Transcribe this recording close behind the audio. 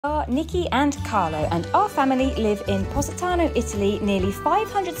Are Nicki and Carlo, and our family live in Positano, Italy, nearly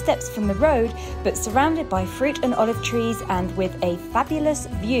 500 steps from the road, but surrounded by fruit and olive trees and with a fabulous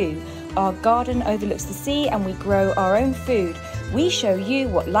view. Our garden overlooks the sea and we grow our own food. We show you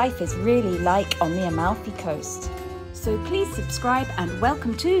what life is really like on the Amalfi Coast. So please subscribe and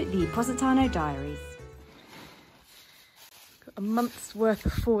welcome to the Positano Diaries. Got a month's worth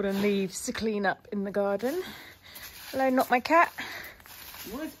of fallen leaves to clean up in the garden. Hello, not my cat.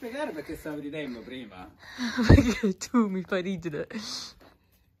 Vuoi spiegare perché stavi ridendo prima? Perché tu mi fai ridere.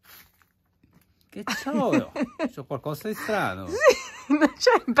 Che c'ho? C'ho qualcosa di strano.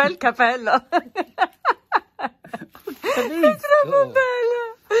 C'è un bel capello. Capisco. È troppo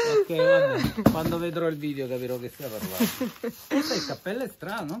bello. Ok, vabbè. Quando vedrò il video capirò che stai parlando. Questo il cappello è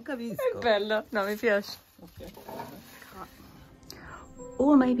strano, non capisco. È bello. No, mi piace. Ok.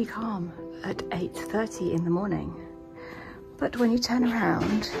 All may be calm at 8:30 in the morning. But when you turn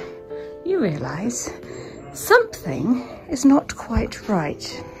around, you realise something is not quite right.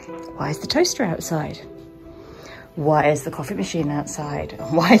 Why is the toaster outside? Why is the coffee machine outside?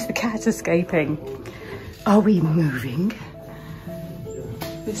 Why is the cat escaping? Are we moving?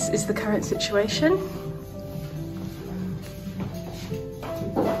 This is the current situation.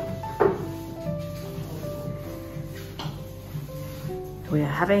 We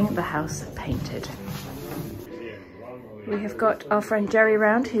are having the house painted. We have got our friend Jerry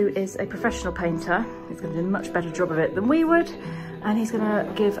around, who is a professional painter. He's going to do a much better job of it than we would, and he's going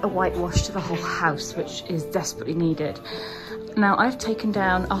to give a whitewash to the whole house, which is desperately needed. Now, I've taken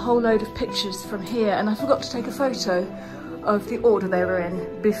down a whole load of pictures from here, and I forgot to take a photo of the order they were in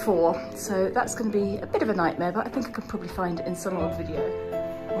before, so that's going to be a bit of a nightmare, but I think I can probably find it in some old video.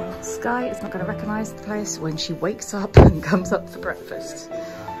 Well, Sky is not going to recognise the place when she wakes up and comes up for breakfast.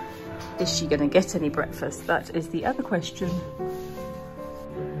 Is she going to get any breakfast? That is the other question.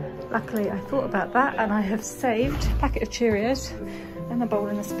 Luckily, I thought about that and I have saved a packet of Cheerios and a bowl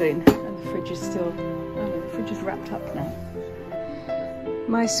and a spoon. And the fridge is still, oh no, the fridge is wrapped up now.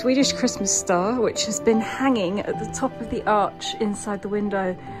 My Swedish Christmas star, which has been hanging at the top of the arch inside the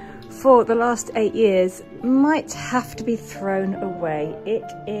window for the last 8 years, might have to be thrown away. It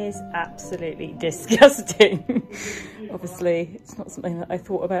is absolutely disgusting. Obviously, it's not something that I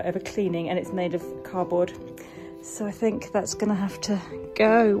thought about ever cleaning, and it's made of cardboard. So I think that's gonna have to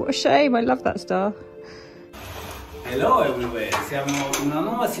go. What a shame, I love that star. Hello everywhere, siamo in una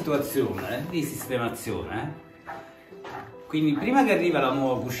nuova situazione di sistemazione. Quindi prima che arriva la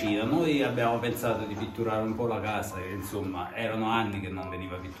nuova cucina, noi abbiamo pensato di pitturare un po' la casa, che insomma erano anni che non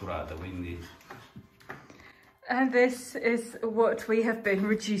veniva pitturata, quindi... And this is what we have been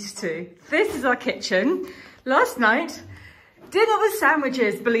reduced to. This is our kitchen. Last night, dinner was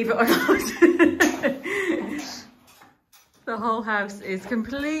sandwiches, believe it or not. The whole house is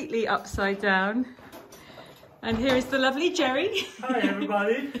completely upside down. And here is the lovely Jerry. Hi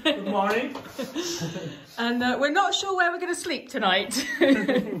everybody, good morning. And we're not sure where we're going to sleep tonight.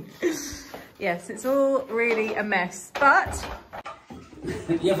 Yes, it's all really a mess, but...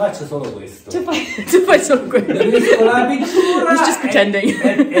 Io faccio solo questo. Tu fai solo quello. La pittura. He's just pretending.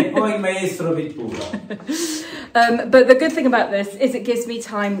 E poi maestro pittura. But the good thing about this is it gives me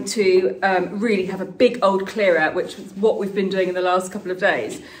time to really have a big old clear out, which is what we've been doing in the last couple of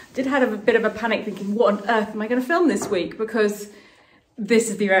days. I did have a bit of a panic thinking, what on earth am I going to film this week? Because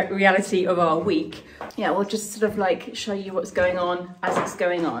this is the reality of our week. Yeah, we'll just sort of like show you what's going on as it's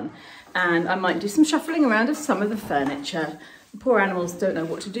going on. And I might do some shuffling around of some of the furniture. The poor animals don't know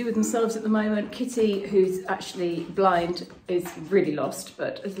what to do with themselves at the moment. Kitty, who's actually blind, is really lost,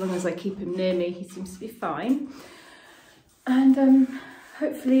 but as long as I keep him near me, he seems to be fine. And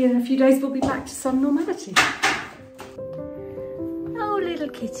hopefully in a few days we'll be back to some normality. Oh, little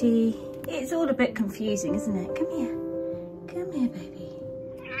kitty. It's all a bit confusing, isn't it? Come here. Come here, baby.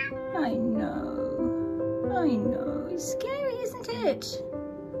 I know. It's scary, isn't it?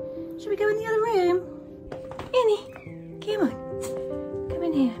 Should we go in the other room? Annie, come on. Come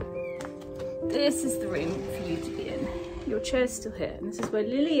in here. This is the room for you to be in. Your chair's still here, and this is where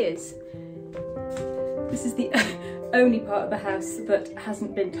Lily is. This is the only part of the house that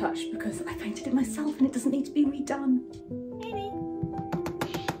hasn't been touched because I painted it myself and it doesn't need to be redone. Annie.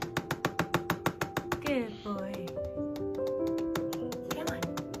 Good boy. Come on.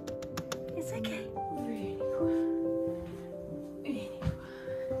 It's okay. Really quiet. Really quiet.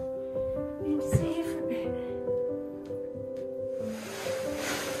 We need to stay here for a bit.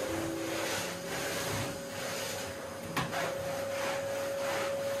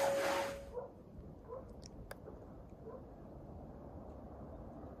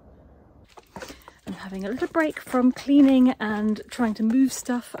 having a little break from cleaning and trying to move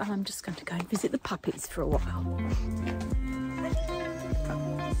stuff, and I'm just going to go and visit the puppies for a while.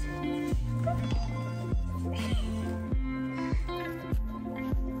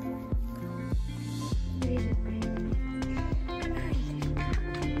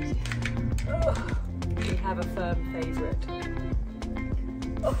 We have a firm favourite.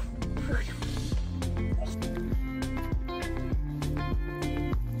 Oh.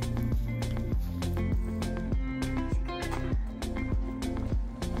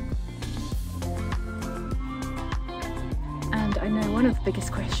 And I know one of the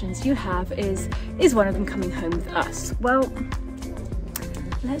biggest questions you have is one of them coming home with us? Well,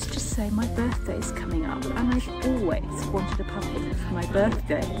 let's just say my birthday is coming up, and I've always wanted a puppy for my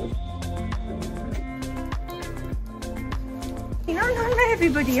birthday. No,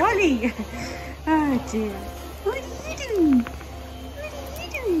 everybody, Ollie! Oh dear. What are you doing? What are you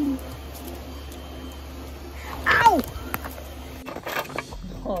doing? Ow!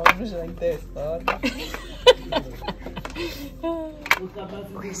 Oh, just like this,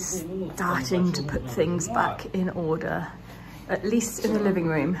 We're starting to put things back in order, at least in the living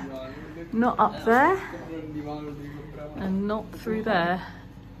room. Not up there, and not through there.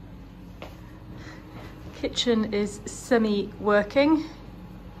 Kitchen is semi-working.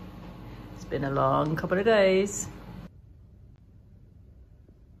 It's been a long couple of days.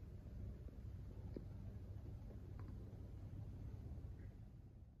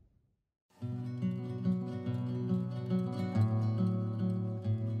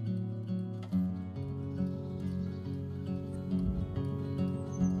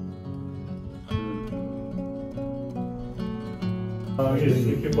 Questo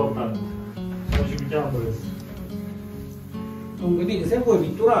è più importante. Non ci mettiamo questo. Dunque dite, se vuoi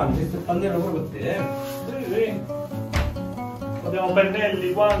pitturare questo pannello proprio per te, Sì, sì. Abbiamo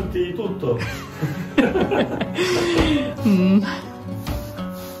pennelli, guanti, tutto.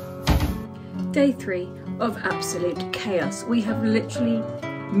 Day 3 of absolute chaos. We have literally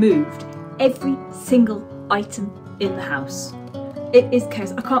moved every single item in the house. It is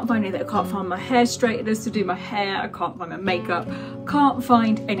chaos. I can't find anything. I can't find my hair straighteners to do my hair. I can't find my makeup. Can't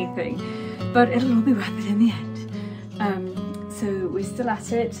find anything. But it'll all be worth it in the end. So we're still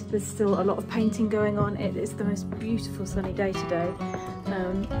at it. There's still a lot of painting going on. It is the most beautiful sunny day today.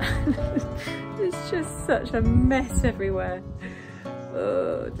 It's just such a mess everywhere.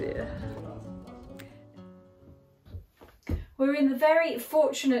 Oh dear. We're in the very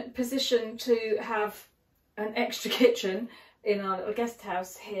fortunate position to have an extra kitchen in our little guest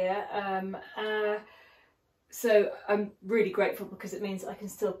house here. So I'm really grateful because it means I can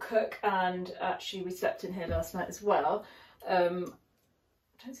still cook, and actually we slept in here last night as well. I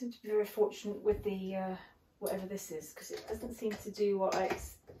don't seem to be very fortunate with the whatever this is, because it doesn't seem to do what I...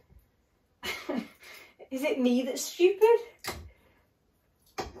 Is it me that's stupid?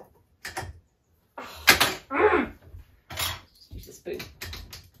 Use a spoon.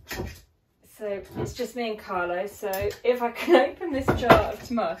 So it's just me and Carlo, so if I can open this jar of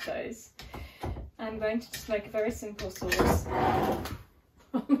tomatoes, I'm going to just make a very simple sauce.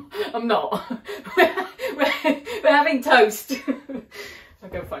 I'm not. We're having toast. I'll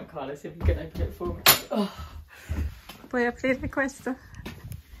go find Carlo, see if he can open it for me. Oh. Puoi aprire questo?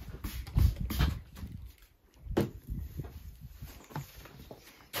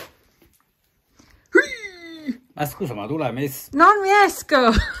 Ma scusa, ma tu l'hai messo? Non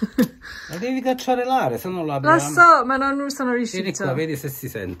riesco! La devi cacciarellare, se no la Lo so, ma non sono riuscita. Vieni qua, vedi se si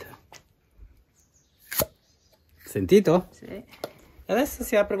sente. Sentito? Sì. E adesso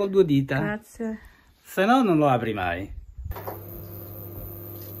si apre con 2 dita. Grazie. Se no non lo apri mai.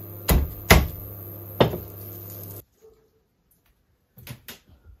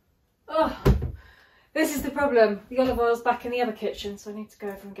 Oh, this is the problem. The olive oil's back in the other kitchen, so I need to go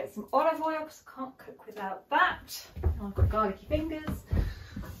over and get some olive oil because I can't cook without that. Oh, I've got garlicky fingers.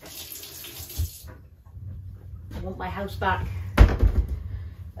 I want my house back.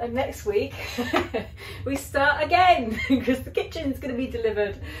 And next week we start again because the kitchen's going to be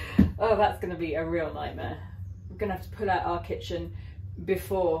delivered. Oh, that's going to be a real nightmare. We're going to have to pull out our kitchen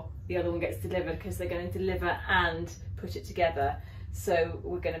before the other one gets delivered because they're going to deliver and put it together. So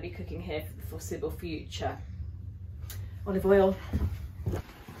we're going to be cooking here for the foreseeable future. Olive oil.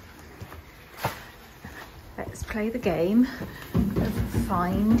 Let's play the game of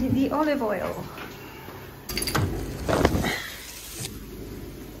find the olive oil.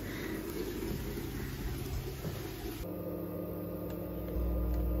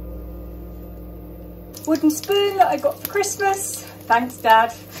 Wooden spoon that I got for Christmas. Thanks,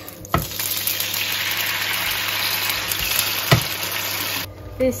 Dad.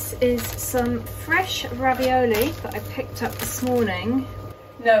 This is some fresh ravioli that I picked up this morning.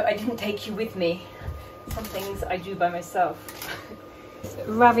 No, I didn't take you with me. Some things I do by myself.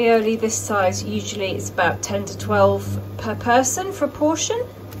 Ravioli this size usually is about 10 to 12 per person for a portion.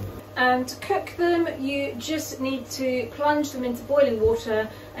 And to cook them, you just need to plunge them into boiling water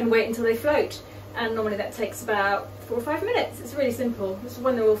and wait until they float. And normally that takes about 4 or 5 minutes. It's really simple. This is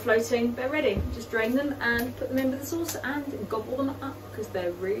when they're all floating, they're ready. Just drain them and put them in with the sauce and gobble them up because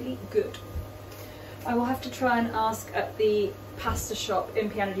they're really good. I will have to try and ask at the pasta shop in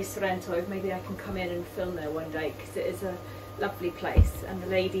Piano di Sorrento. Maybe I can come in and film there one day because it is a lovely place and the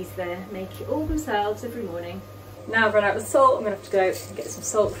ladies there make it all themselves every morning. Now I've run out of salt, I'm going to have to go and get some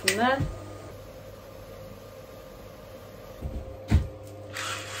salt from there.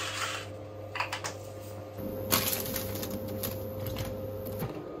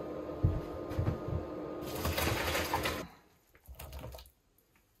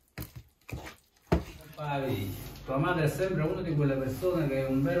 Tua madre è sempre una di quelle persone che è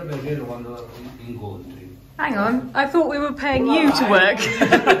un vero piacere quando incontri. Hang on, I thought we were paying you to work.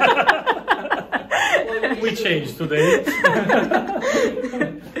 We changed today.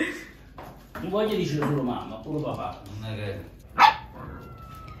 Non voglio dire solo mamma, pure papà, non è che...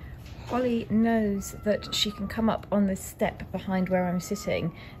 Holly knows that she can come up on this step behind where I'm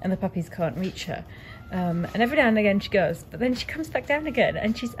sitting and the puppies can't reach her. And every now and again she goes, but then she comes back down again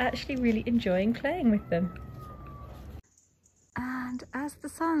and she's actually really enjoying playing with them. And as the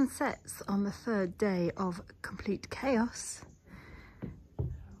sun sets on the third day of complete chaos,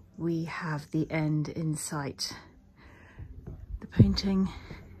 we have the end in sight. The painting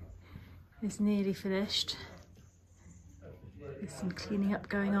is nearly finished. There's some cleaning up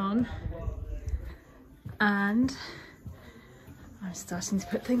going on. And I'm starting to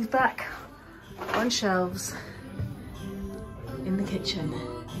put things back on shelves in the kitchen.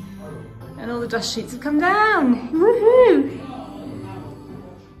 And all the dust sheets have come down. Woohoo!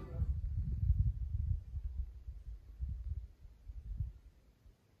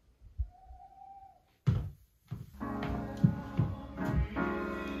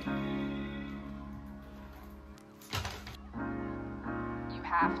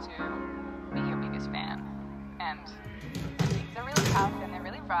 Have to be your biggest fan, and things are really tough and they're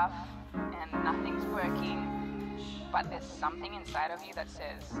really rough and nothing's working, but there's something inside of you that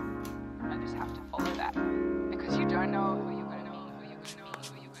says I just have to follow that, because you don't know who you're going to meet, who you're going to meet,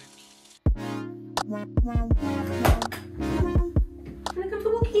 who you're going to meet. Wanna come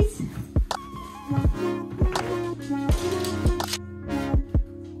for walkies?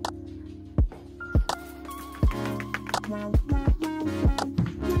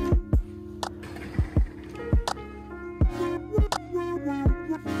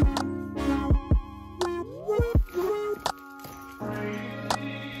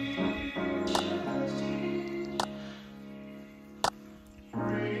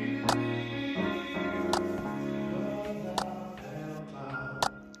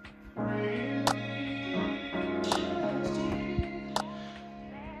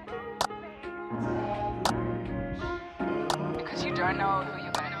 Don't know who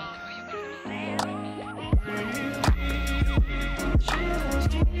you're gonna meet, who you're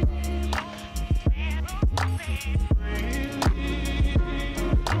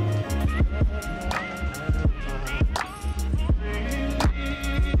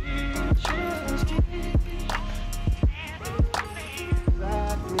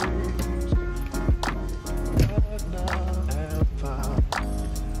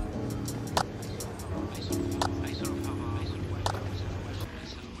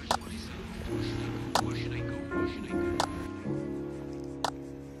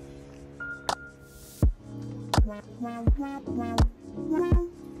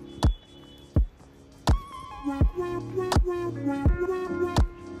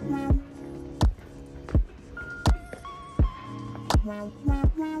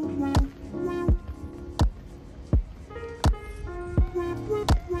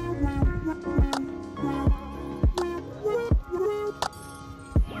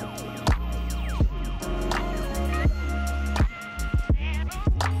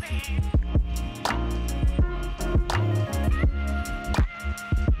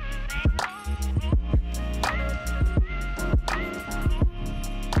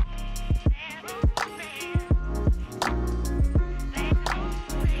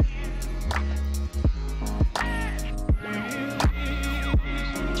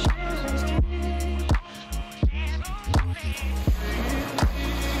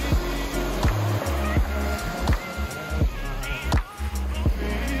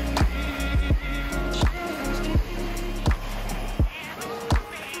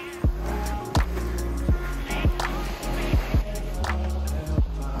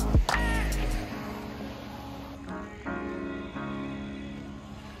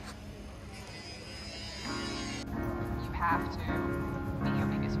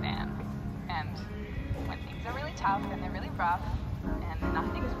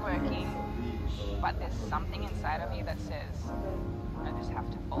nothing's working, but there's something inside of you that says, I just have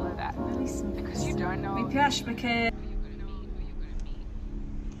to follow that. Because you don't know. Mi piace perché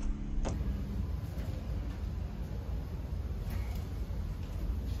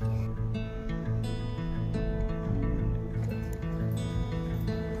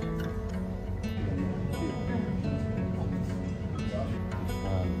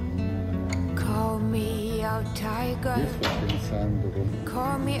tiger,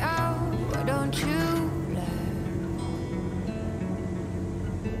 call me out, why don't you learn?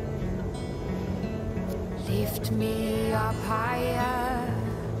 Lift me up higher,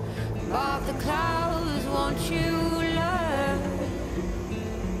 above the clouds, won't you learn?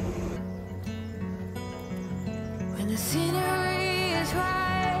 When the scenery is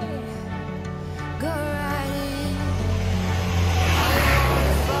right, go right in.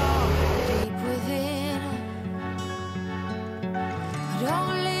 I fall deep within.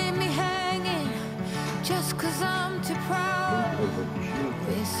 Don't leave me hanging just 'cause I'm too proud.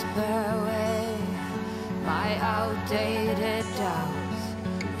 Whisper away my outdated doubts.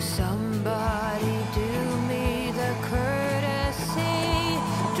 Somebody do me the courtesy,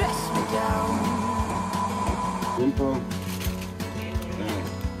 dress me down.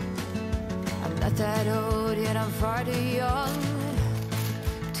 I'm not that old yet I'm far too young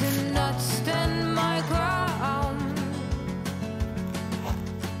to not stand my ground.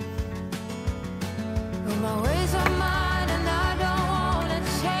 My ways are mine and I don't wanna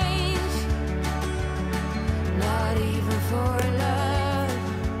change, not even for love.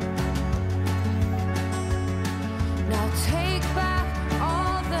 Now take back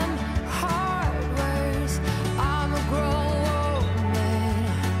all them hard words. I'm a grown woman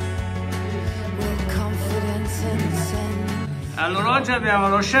with confidence and sense. Allora oggi abbiamo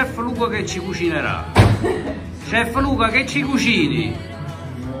lo chef Luca che ci cucinerà. Chef Luca, che ci cucini?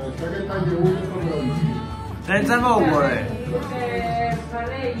 Senza vongole?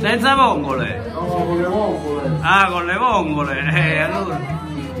 Senza vongole? No, con le vongole. Ah, con le vongole, allora.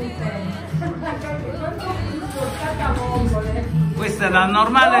 Questa è la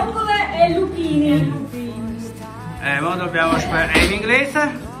normale. Vongole e lupini. Ora dobbiamo aspettare. È in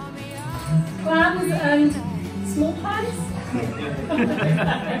inglese? Clams and small pies.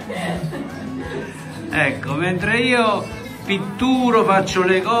 Ecco, mentre io pitturo, faccio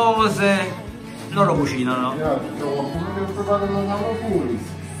le cose, loro cucinano. Qualcuno che prepara la tavola fuori.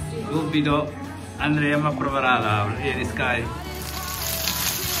 Subito andremo a provare la tavola, ieri Sky.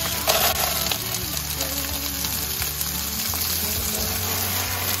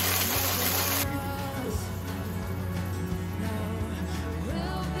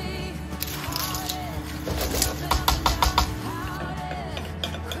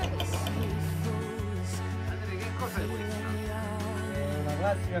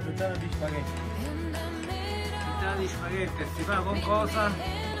 Classica frittata di spaghetti. Frittata di spaghetti si fa con cosa?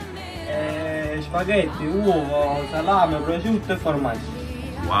 Spaghetti, uovo, salame, prosciutto e formaggio.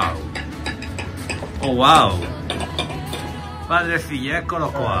 Wow! Oh wow! Padre e figlio,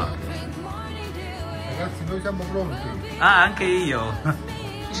 eccolo qua! Ragazzi, noi siamo pronti. Ah, anche io!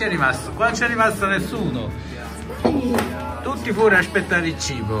 Chi c'è rimasto? Qua non c'è rimasto nessuno! Tutti fuori a aspettare il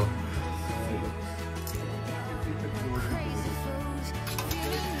cibo!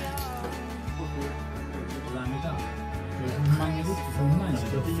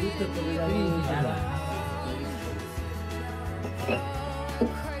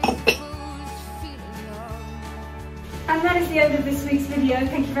 And that is the end of this week's video.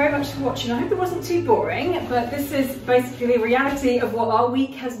 Thank you very much for watching. I hope it wasn't too boring, but this is basically the reality of what our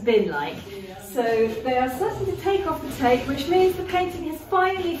week has been like. So they are starting to take off the tape, which means the painting is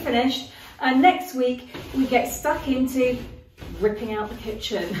finally finished, and next week we get stuck into ripping out the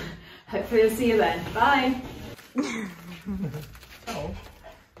kitchen. Hopefully I'll see you then. Bye. Oh.